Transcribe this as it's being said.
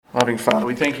Loving Father,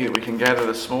 we thank you that we can gather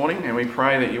this morning, and we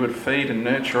pray that you would feed and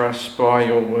nurture us by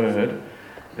your word,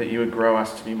 that you would grow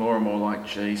us to be more and more like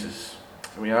Jesus.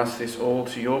 And we ask this all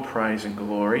to your praise and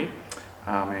glory.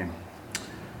 Amen.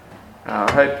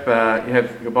 I hope you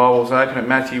have your Bibles open at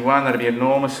Matthew 1. That'll be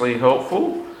enormously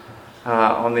helpful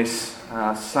on this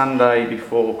Sunday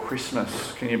before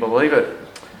Christmas. Can you believe it?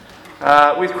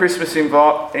 With Christmas in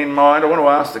mind, I want to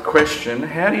ask the question,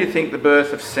 how do you think the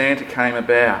birth of Santa came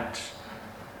about?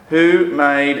 Who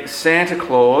made Santa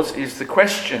Claus is the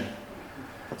question.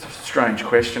 It's a strange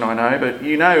question, I know, but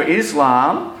you know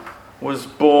Islam was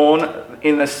born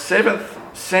in the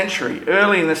 7th century,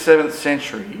 early in the 7th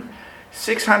century,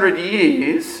 600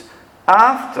 years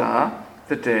after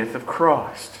the death of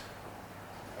Christ.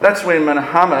 That's when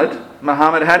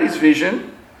Muhammad had his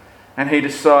vision, and he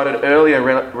decided earlier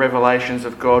revelations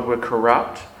of God were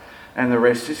corrupt, and the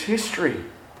rest is history.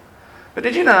 But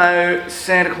did you know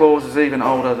Santa Claus is even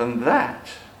older than that?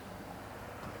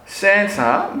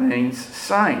 Santa means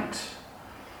saint,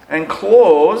 and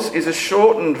Claus is a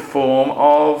shortened form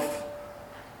of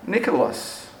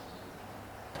Nicholas.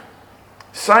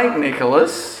 Saint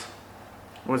Nicholas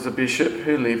was a bishop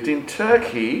who lived in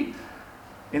Turkey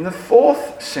in the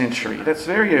 4th century. That's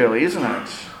very early, isn't it?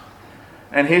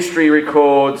 And history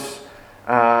records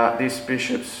this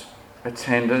bishop's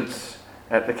attendance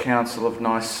at the Council of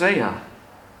Nicaea.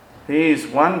 He is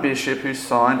one bishop who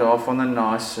signed off on the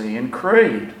Nicene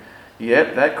Creed.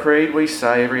 Yep, that creed we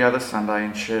say every other Sunday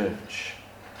in church.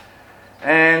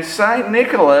 And St.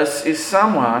 Nicholas is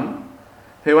someone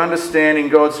who, understanding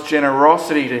God's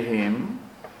generosity to him,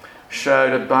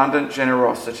 showed abundant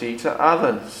generosity to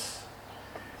others.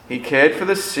 He cared for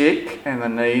the sick and the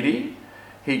needy.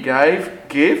 He gave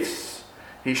gifts.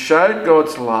 He showed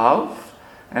God's love.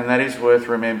 And that is worth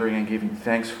remembering and giving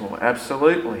thanks for.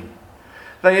 Absolutely.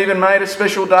 They even made a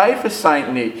special day for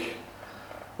St. Nick.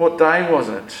 What day was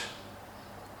it?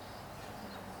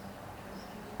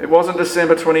 It wasn't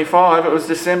December 25, it was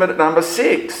December number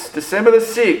 6. December the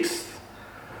 6th.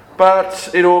 But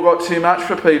it all got too much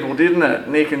for people, didn't it?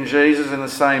 Nick and Jesus in the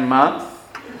same month.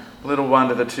 Little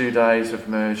wonder the 2 days have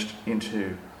merged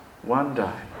into one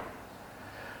day.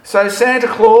 So Santa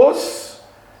Claus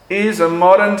is a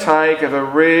modern take of a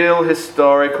real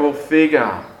historical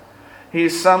figure. He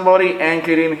is somebody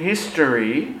anchored in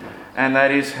history, and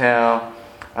that is how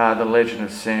the legend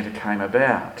of Santa came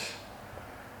about.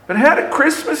 But how did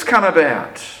Christmas come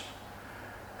about?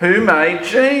 Who made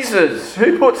Jesus?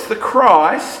 Who puts the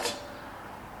Christ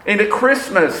into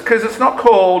Christmas? Because it's not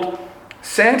called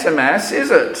Santa Mass, is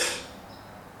it?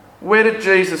 Where did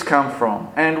Jesus come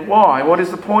from, and why? What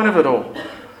is the point of it all?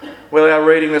 Well, our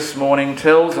reading this morning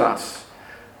tells us.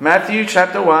 Matthew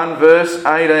chapter 1, verse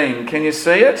 18. Can you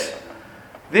see it?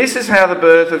 This is how the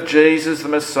birth of Jesus the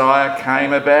Messiah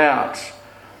came about.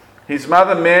 His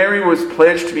mother Mary was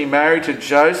pledged to be married to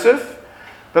Joseph,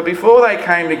 but before they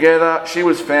came together, she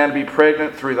was found to be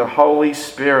pregnant through the Holy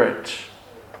Spirit.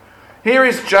 Here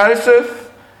is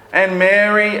Joseph and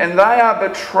Mary, and they are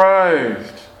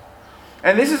betrothed.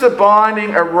 And this is a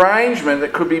binding arrangement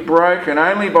that could be broken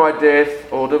only by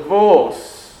death or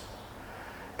divorce.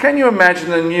 Can you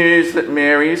imagine the news that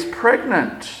Mary is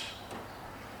pregnant?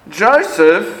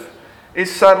 Joseph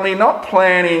is suddenly not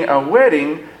planning a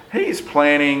wedding, he is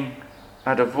planning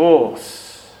a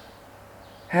divorce.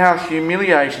 How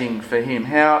humiliating for him,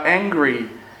 how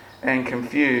angry and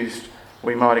confused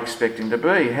we might expect him to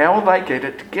be. How will they get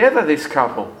it together, this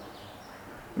couple?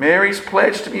 Mary's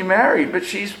pledged to be married, but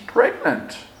she's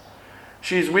pregnant.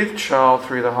 She's with child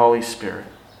through the Holy Spirit.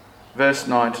 Verse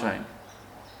 19.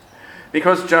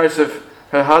 Because Joseph,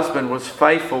 her husband, was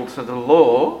faithful to the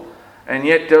law and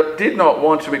yet did not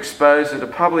want to expose her to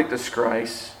public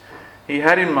disgrace, he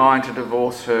had in mind to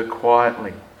divorce her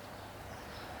quietly.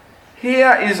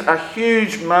 Here is a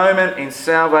huge moment in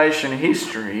salvation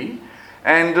history,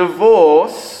 and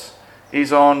divorce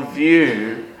is on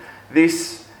view.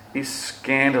 This is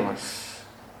scandalous.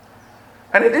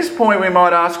 And at this point we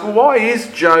might ask, well, why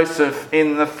is Joseph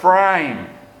in the frame?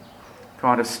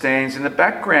 Kind of stands in the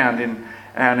background in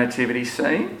our nativity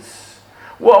scenes.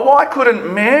 Well, why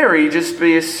couldn't Mary just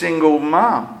be a single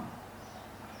mum?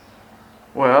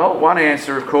 Well, one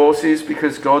answer, of course, is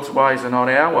because God's ways are not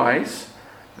our ways.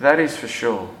 That is for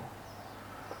sure.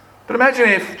 But imagine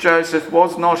if Joseph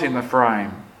was not in the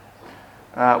frame.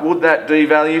 Would that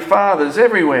devalue fathers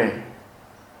everywhere?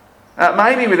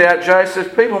 Maybe without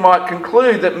Joseph, people might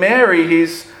conclude that Mary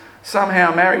is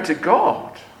somehow married to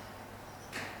God,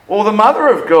 or the mother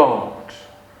of God,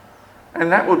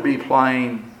 and that would be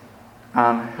plain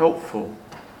unhelpful.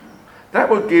 That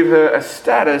would give her a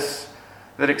status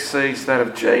that exceeds that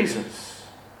of Jesus.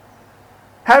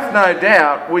 Have no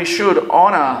doubt we should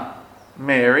honour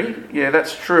Mary. Yeah,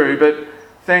 that's true, but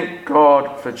thank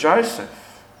God for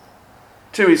Joseph.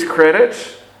 To his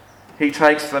credit, he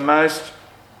takes the most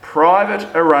private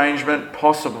arrangement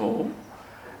possible,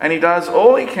 and he does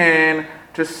all he can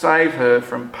to save her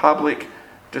from public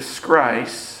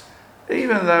disgrace,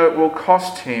 even though it will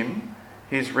cost him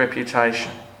his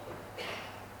reputation.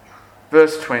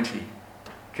 Verse 20.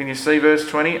 Can you see verse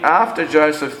 20? After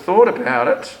Joseph thought about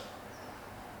it,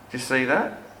 do you see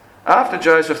that? After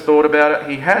Joseph thought about it,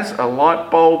 he has a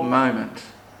light bulb moment.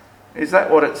 Is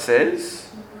that what it says?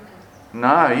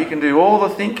 No, you can do all the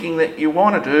thinking that you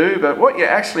want to do, but what you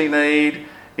actually need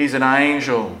is an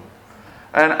angel.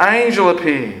 An angel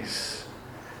appears.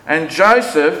 And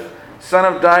Joseph,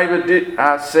 son of David,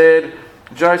 said,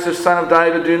 Joseph, son of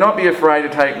David, do not be afraid to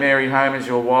take Mary home as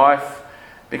your wife,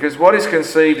 because what is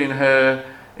conceived in her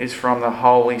is from the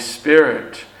Holy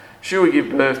Spirit. She will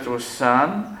give birth to a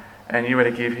son, and you are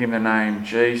to give him the name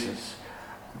Jesus,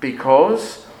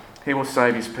 because he will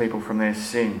save his people from their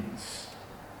sins.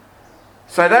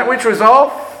 So that which was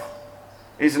off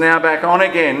is now back on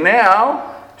again.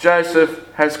 Now Joseph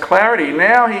has clarity.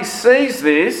 Now he sees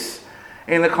this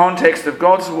in the context of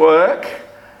God's work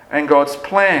and God's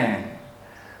plan.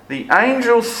 The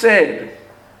angel said,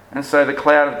 and so the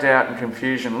cloud of doubt and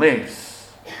confusion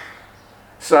lifts.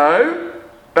 So,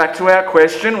 back to our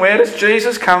question, where does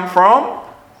Jesus come from?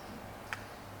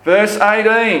 Verse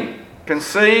 18,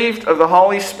 conceived of the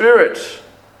Holy Spirit.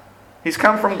 He's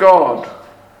come from God.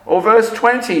 Or verse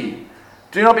 20,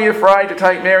 do not be afraid to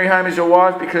take Mary home as your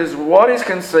wife, because what is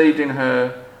conceived in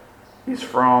her is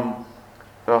from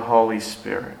the Holy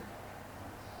Spirit.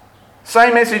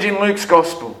 Same message in Luke's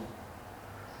Gospel.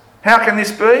 How can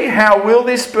this be? How will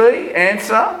this be?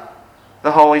 Answer,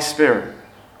 the Holy Spirit.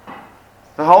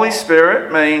 The Holy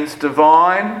Spirit means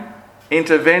divine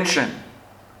intervention.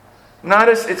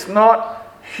 Notice it's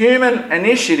not human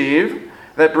initiative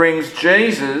that brings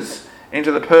Jesus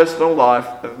into the personal life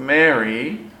of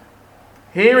Mary.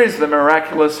 Here is the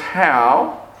miraculous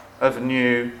how of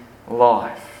new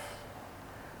life.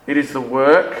 It is the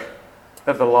work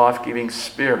of the life-giving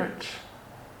Spirit.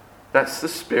 That's the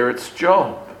Spirit's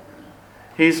job.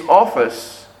 His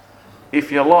office,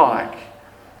 if you like,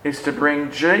 is to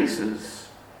bring Jesus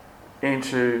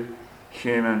into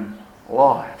human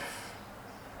life.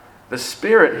 The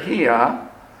Spirit here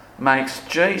makes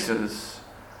Jesus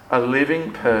a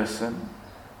living person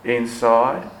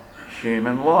inside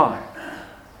human life.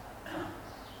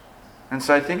 And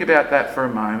so think about that for a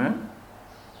moment.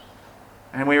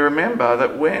 And we remember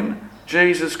that when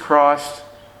Jesus Christ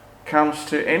comes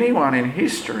to anyone in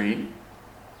history,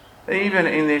 even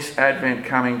in this Advent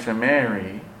coming to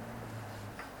Mary,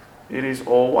 it is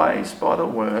always by the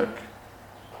work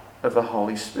of the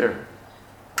Holy Spirit.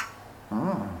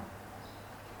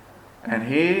 And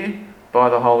here, by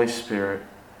the Holy Spirit,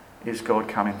 is God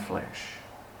come in flesh.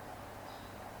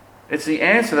 It's the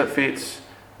answer that fits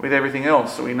with everything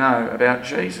else that we know about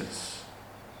Jesus.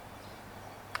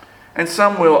 And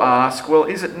some will ask, well,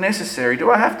 is it necessary?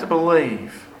 Do I have to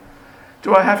believe?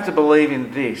 Do I have to believe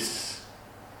in this,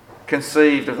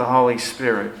 conceived of the Holy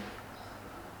Spirit?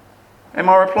 And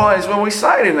my reply is, well, we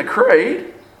say it in the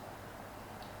Creed.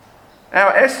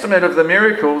 Our estimate of the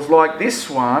miracles like this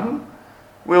one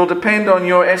will depend on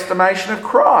your estimation of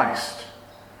Christ.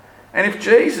 And if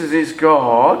Jesus is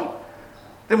God,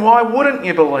 then why wouldn't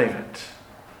you believe it?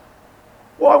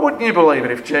 Why wouldn't you believe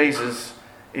it if Jesus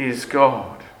is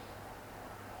God?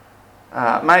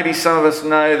 Maybe some of us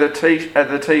know the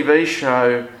TV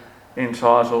show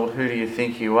entitled Who Do You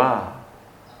Think You Are?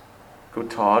 Good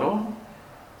title.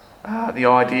 The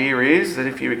idea is that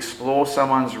if you explore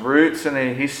someone's roots and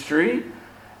their history,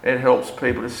 it helps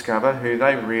people discover who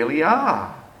they really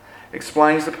are.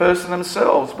 Explains the person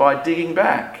themselves by digging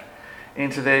back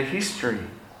into their history.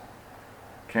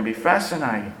 Can be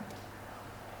fascinating.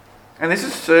 And this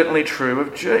is certainly true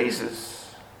of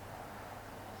Jesus.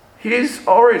 His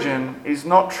origin is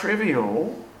not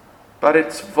trivial, but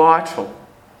it's vital.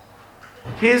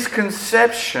 His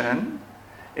conception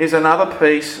is another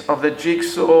piece of the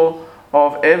jigsaw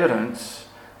of evidence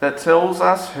that tells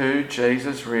us who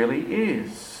Jesus really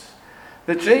is.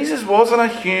 That Jesus wasn't a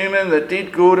human that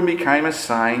did good and became a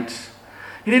saint.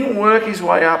 He didn't work his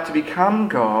way up to become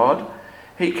God.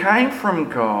 He came from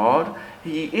God.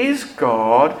 He is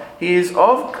God. He is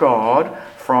of God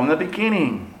from the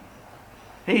beginning.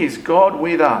 He is God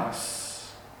with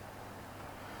us.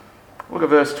 Look at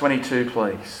verse 22,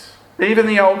 please. Even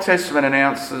the Old Testament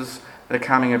announces the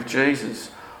coming of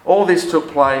Jesus. All this took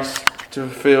place to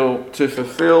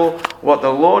fulfill what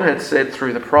the Lord had said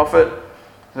through the prophet.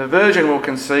 The virgin will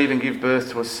conceive and give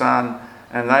birth to a son,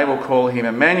 and they will call him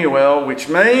Emmanuel, which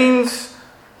means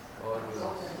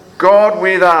God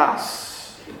with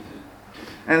us.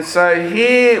 And so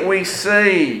here we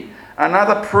see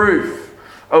another proof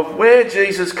of where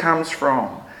Jesus comes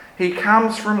from. He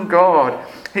comes from God.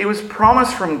 He was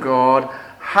promised from God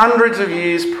hundreds of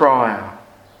years prior.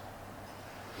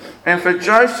 And for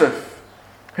Joseph,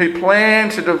 who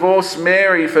planned to divorce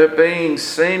Mary for being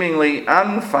seemingly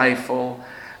unfaithful,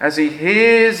 as he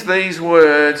hears these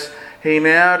words, he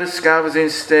now discovers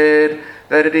instead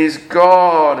that it is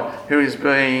God who is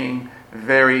being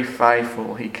very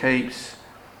faithful. He keeps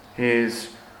his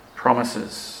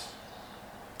promises.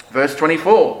 Verse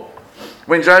 24.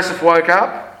 When Joseph woke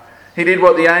up, he did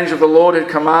what the angel of the Lord had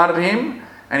commanded him,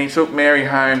 and he took Mary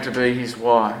home to be his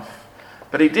wife.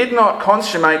 But he did not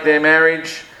consummate their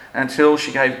marriage until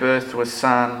she gave birth to a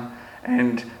son,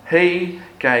 and he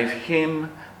gave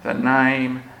him the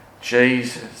name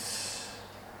Jesus.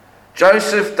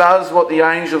 Joseph does what the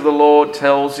angel of the Lord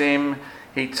tells him.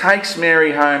 He takes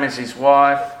Mary home as his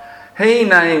wife. He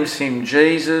names him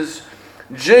Jesus.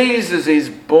 Jesus is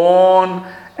born,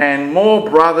 and more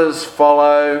brothers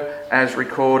follow, as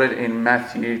recorded in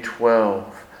Matthew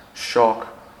 12. Shock,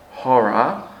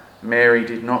 horror, Mary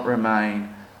did not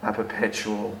remain a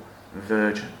perpetual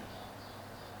virgin.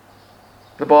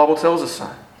 The Bible tells us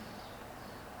so.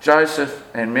 Joseph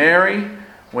and Mary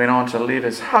went on to live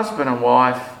as husband and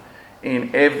wife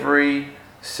in every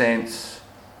sense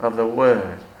of the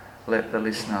word. Let the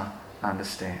listener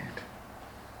understand.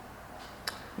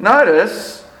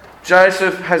 Notice,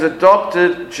 Joseph has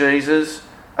adopted Jesus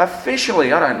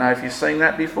officially. I don't know if you've seen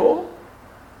that before.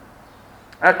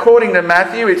 According to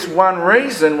Matthew, it's one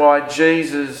reason why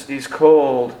Jesus is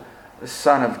called the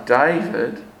son of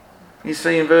David. You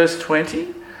see in verse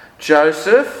 20,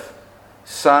 Joseph,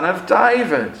 son of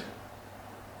David.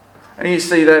 And you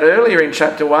see that earlier in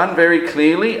chapter 1 very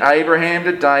clearly. Abraham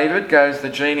to David goes the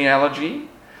genealogy.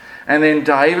 And then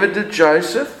David to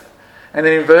Joseph. And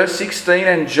then in verse 16,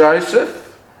 and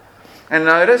Joseph. And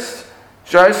notice,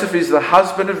 Joseph is the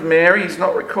husband of Mary. He's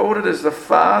not recorded as the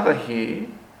father here.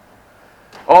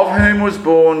 Of whom was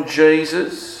born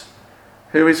Jesus,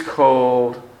 who is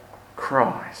called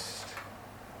Christ.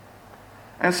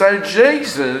 And so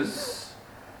Jesus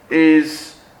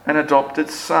is an adopted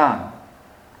son.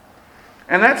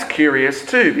 And that's curious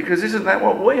too, because isn't that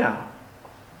what we are?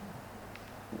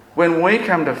 When we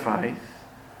come to faith,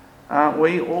 aren't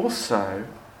we also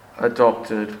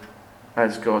adopted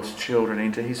as God's children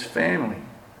into his family?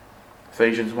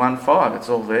 Ephesians 1:5, it's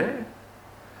all there.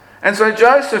 And so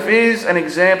Joseph is an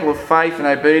example of faith and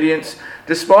obedience.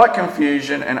 Despite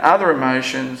confusion and other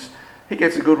emotions, he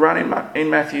gets a good run in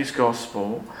Matthew's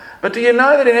Gospel. But do you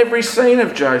know that in every scene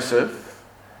of Joseph,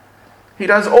 he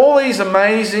does all these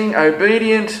amazing,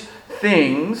 obedient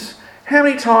things? How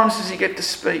many times does he get to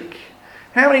speak?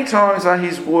 How many times are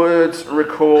his words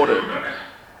recorded?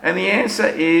 And the answer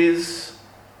is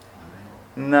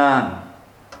none.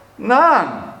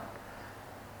 None.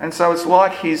 And so it's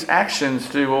like his actions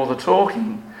do all the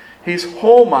talking. His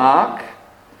hallmark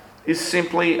is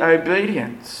simply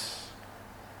obedience.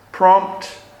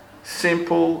 Prompt,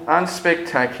 simple,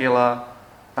 unspectacular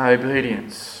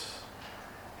obedience.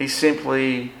 He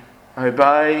simply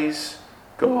obeys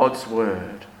God's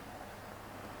word.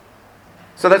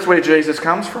 So that's where Jesus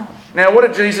comes from. Now, what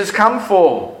did Jesus come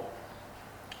for?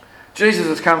 Jesus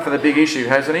has come for the big issue,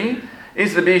 hasn't he?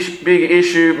 Is the big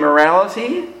issue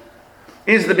morality?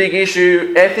 Is the big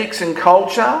issue ethics and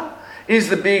culture? Is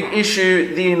the big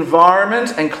issue the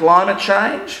environment and climate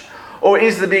change? Or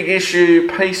is the big issue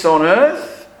peace on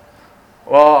earth?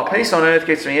 Well, peace on earth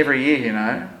gets me every year, you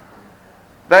know.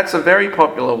 That's a very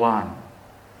popular one.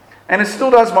 And it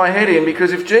still does my head in,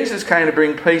 because if Jesus came to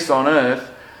bring peace on earth,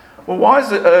 well,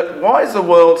 why is the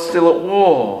world still at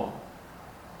war?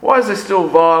 Why is there still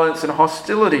violence and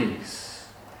hostilities?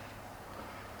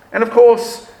 And of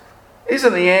course,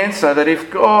 isn't the answer that if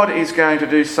God is going to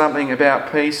do something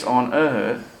about peace on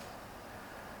earth,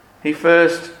 he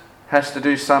first has to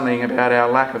do something about our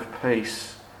lack of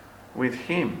peace with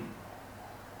him?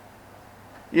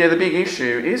 Yeah, the big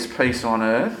issue is peace on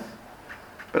earth,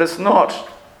 but it's not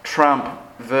Trump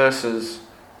versus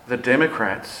the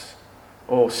Democrats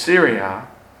or Syria.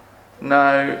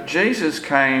 No, Jesus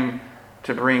came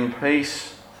to bring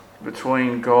peace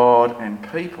between God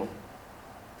and people,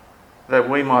 that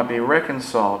we might be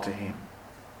reconciled to him.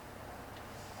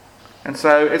 And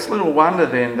so it's little wonder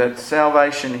then that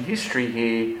salvation history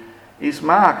here is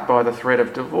marked by the threat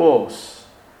of divorce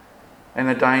and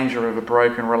the danger of a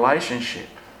broken relationship,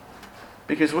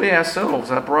 because we ourselves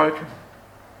are broken.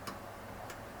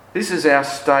 This is our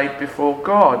state before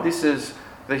God. This is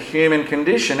the human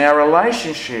condition. Our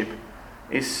relationship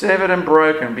is severed and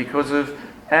broken because of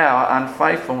our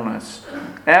unfaithfulness.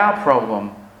 Our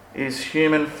problem is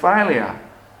human failure,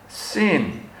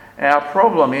 sin. Our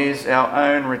problem is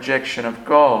our own rejection of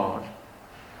God.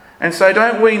 And so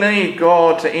don't we need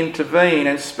God to intervene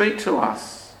and speak to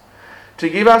us, to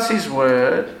give us his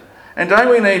word? And don't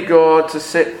we need God to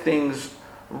set things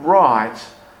right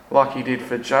like he did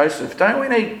for Joseph? Don't we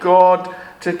need God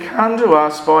to come to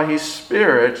us by his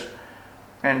Spirit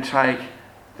and take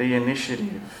the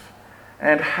initiative?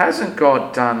 And hasn't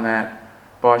God done that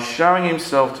by showing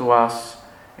himself to us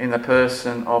in the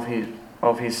person of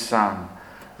his Son,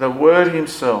 the Word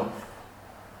himself?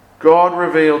 God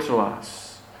revealed to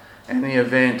us in the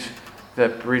event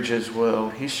that bridges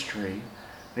world history,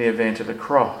 the event of the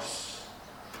cross.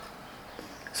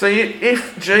 See,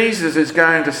 if Jesus is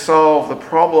going to solve the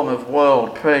problem of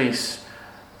world peace,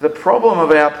 the problem of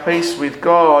our peace with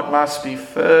God must be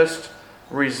first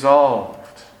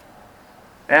resolved.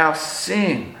 Our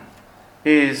sin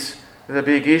is the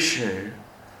big issue.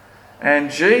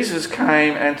 And Jesus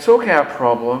came and took our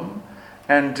problem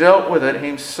and dealt with it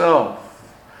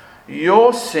himself.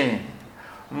 Your sin,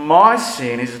 my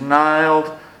sin, is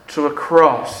nailed to a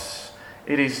cross.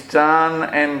 It is done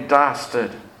and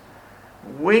dusted.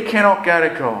 We cannot go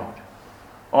to God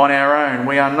on our own.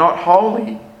 We are not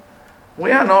holy.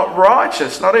 We are not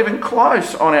righteous, not even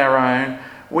close on our own.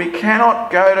 We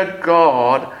cannot go to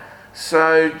God.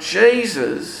 So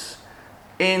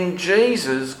in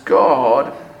Jesus,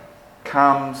 God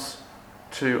comes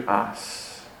to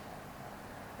us.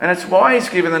 And it's why he's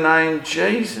given the name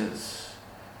Jesus,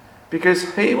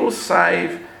 because he will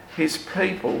save his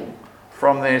people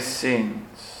from their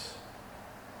sins.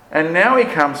 And now he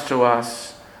comes to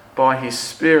us by his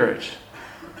Spirit,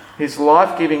 his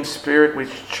life-giving Spirit,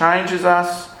 which changes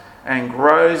us and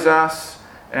grows us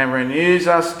and renews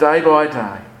us day by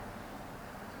day.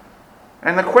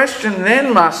 And the question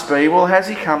then must be, well, has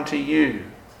he come to you?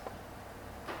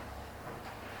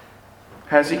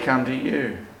 Has he come to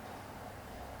you?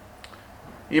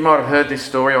 You might have heard this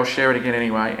story, I'll share it again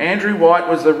anyway. Andrew White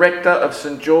was the rector of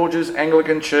St George's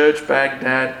Anglican Church,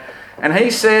 Baghdad, and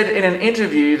he said in an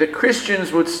interview that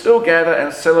Christians would still gather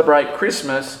and celebrate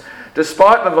Christmas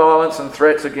despite the violence and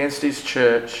threats against his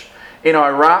church. In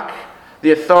Iraq,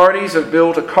 the authorities have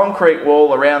built a concrete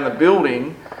wall around the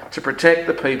building to protect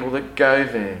the people that go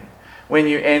there. When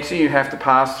you enter, you have to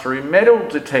pass through metal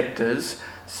detectors,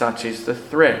 such is the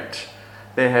threat.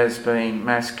 There has been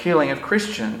mass killing of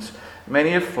Christians.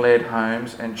 Many have fled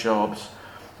homes and jobs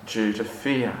due to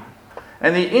fear.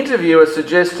 And the interviewer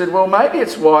suggested, well, maybe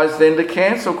it's wise then to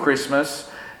cancel Christmas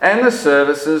and the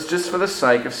services just for the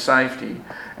sake of safety.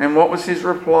 And what was his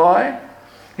reply?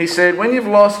 He said, when you've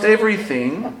lost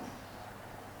everything,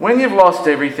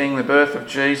 the birth of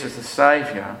Jesus the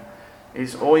Saviour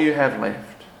is all you have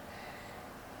left.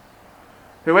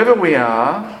 Whoever we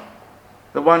are,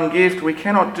 the one gift we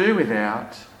cannot do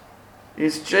without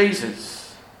is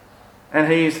Jesus,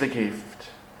 and he is the gift.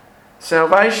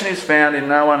 Salvation is found in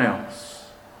no one else,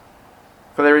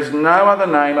 for there is no other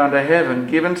name under heaven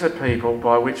given to people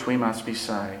by which we must be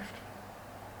saved.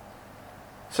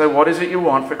 So what is it you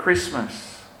want for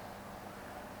Christmas?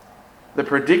 The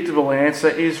predictable answer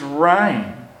is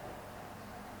rain.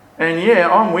 And yeah,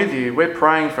 I'm with you. We're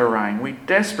praying for rain. We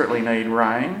desperately need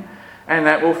rain, and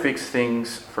that will fix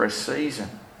things for a season.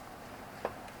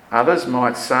 Others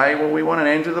might say, well, we want an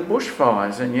end to the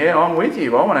bushfires. And yeah, I'm with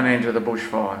you. I want an end to the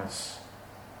bushfires.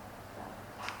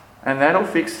 And that'll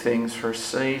fix things for a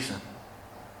season.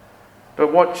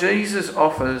 But what Jesus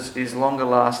offers is longer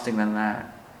lasting than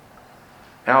that.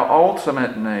 Our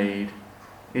ultimate need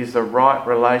is the right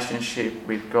relationship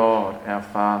with God, our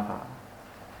Father,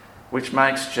 which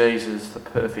makes Jesus the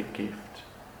perfect gift,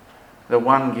 the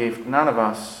one gift none of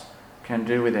us can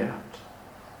do without.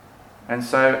 And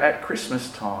so at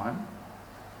Christmas time,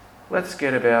 let's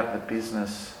get about the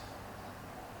business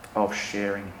of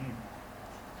sharing him.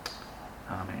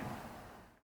 Amen.